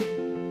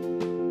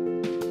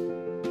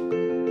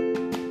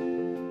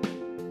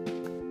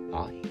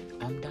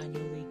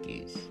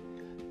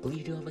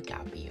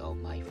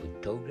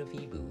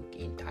self ebook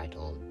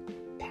entitled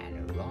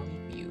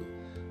Panoramic View,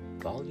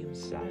 Volume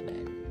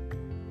 7,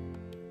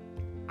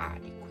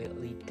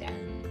 Adequately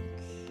Dense,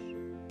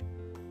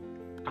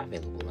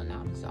 available on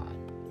Amazon,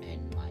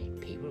 and my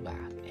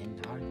paperback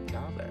and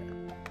hardcover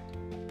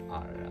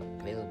are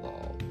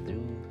available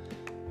through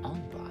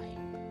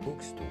online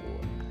bookstore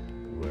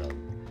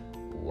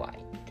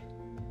worldwide.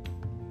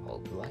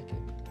 Hope you like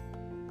it.